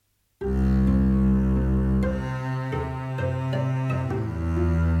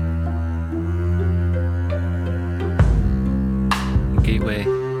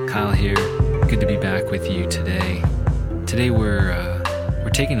with you today. Today we're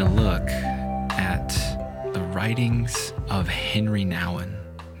taking a look at the writings of Henry Nouwen.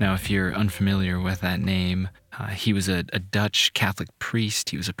 Now, if you're unfamiliar with that name, he was a Dutch Catholic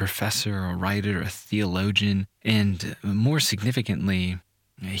priest. He was a professor, a writer, a theologian, and more significantly,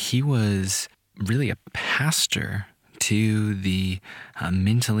 he was really a pastor to the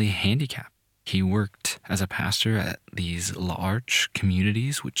mentally handicapped. He worked as a pastor at these large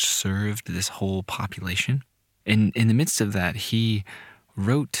communities which served this whole population. And in the midst of that, he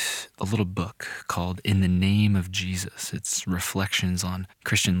wrote a little book called In the Name of Jesus. It's reflections on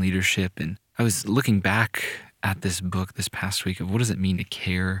Christian leadership. And I was looking back at this book this past week of what does it mean to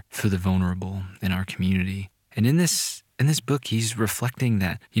care for the vulnerable in our community. And in this book, he's reflecting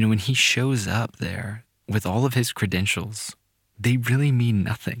that, when he shows up there with all of his credentials, they really mean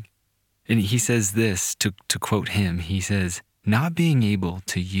nothing. And he says this, to quote him, he says, "Not being able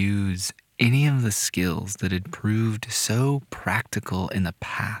to use any of the skills that had proved so practical in the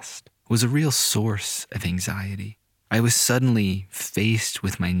past was a real source of anxiety. I was suddenly faced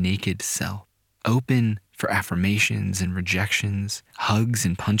with my naked self, open for affirmations and rejections, hugs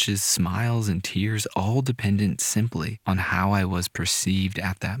and punches, smiles and tears, all dependent simply on how I was perceived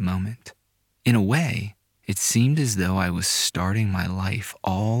at that moment. In a way, it seemed as though I was starting my life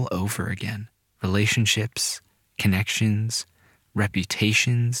all over again. Relationships, connections,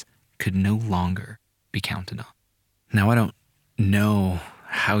 reputations could no longer be counted on." Now, I don't know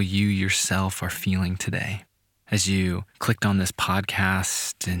how you yourself are feeling today as you clicked on this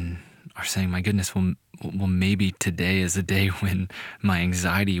podcast and are saying, my goodness, well, maybe today is a day when my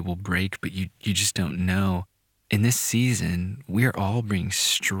anxiety will break, but you just don't know. In this season, we're all being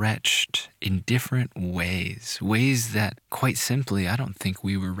stretched in different ways that, quite simply, I don't think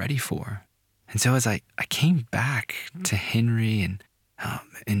we were ready for. And so as I came back to Henry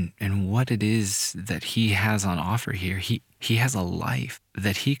and what it is that he has on offer here, he has a life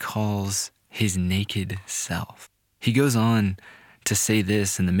that he calls his naked self. He goes on to say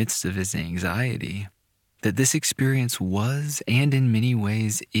this in the midst of his anxiety, that this experience was, and in many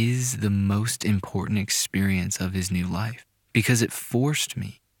ways is, the most important experience of his new life because it forced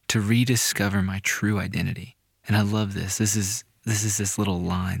me to rediscover my true identity. And I love this. This is this little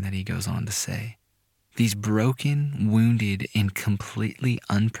line that he goes on to say. "These broken, wounded, and completely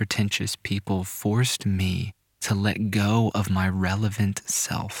unpretentious people forced me to let go of my relevant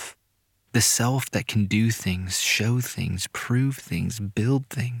self. The self that can do things, show things, prove things, build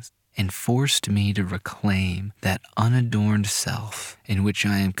things, and forced me to reclaim that unadorned self in which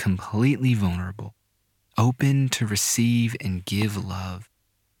I am completely vulnerable, open to receive and give love,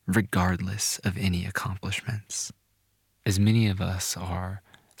 regardless of any accomplishments." As many of us are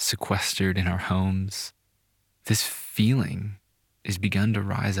sequestered in our homes, this feeling has begun to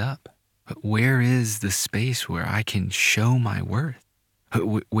rise up. But where is the space where I can show my worth?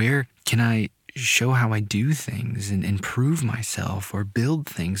 Where can I show how I do things and prove myself, or build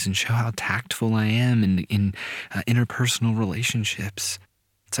things and show how tactful I am in interpersonal relationships?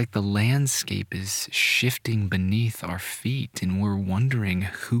 It's like the landscape is shifting beneath our feet and we're wondering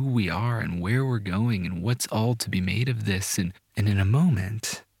who we are and where we're going and what's all to be made of this. And in a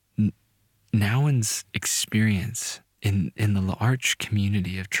moment, Nouwen's experience in the large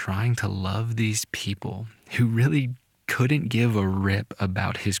community of trying to love these people who really couldn't give a rip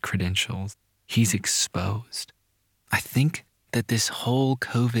about his credentials, he's exposed. I think that this whole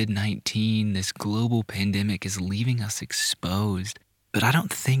COVID-19, this global pandemic, is leaving us exposed, but I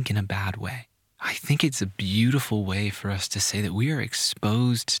don't think in a bad way. I think it's a beautiful way for us to say that we are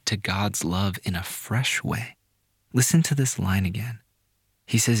exposed to God's love in a fresh way. Listen to this line again.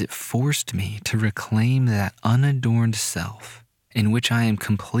 He says, "It forced me to reclaim that unadorned self in which I am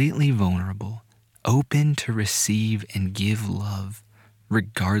completely vulnerable, open to receive and give love,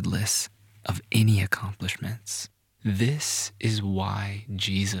 regardless of any accomplishments." This is why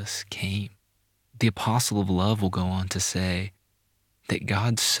Jesus came. The apostle of love will go on to say that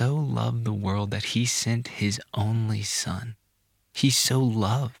God so loved the world that he sent his only son. He so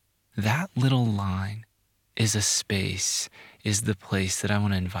loved. That little line is the place that I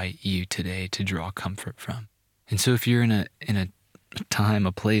want to invite you today to draw comfort from. And so if you're in a time,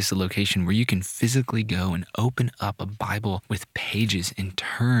 a place, a location where you can physically go and open up a Bible with pages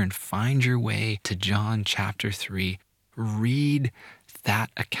and find your way to John chapter 3, read that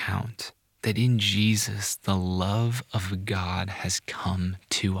account that in Jesus, the love of God has come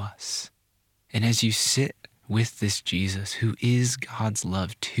to us. And as you sit with this Jesus, who is God's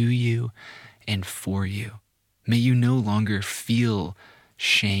love to you and for you, may you no longer feel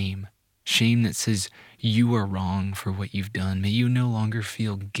shame that says you are wrong for what you've done. May you no longer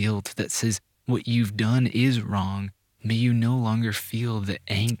feel guilt that says what you've done is wrong. May you no longer feel the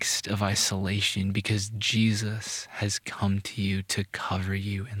angst of isolation because Jesus has come to you to cover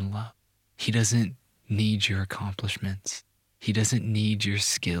you in love. He doesn't need your accomplishments. He doesn't need your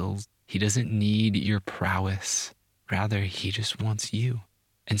skills. He doesn't need your prowess. Rather, he just wants you.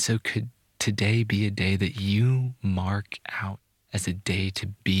 And so could today be a day that you mark out as a day to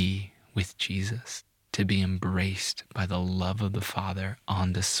be with Jesus, to be embraced by the love of the Father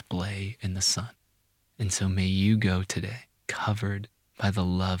on display in the Son. And so may you go today covered by the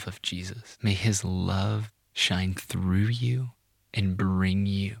love of Jesus. May his love shine through you and bring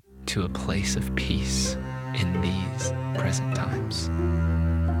you to a place of peace in these present times.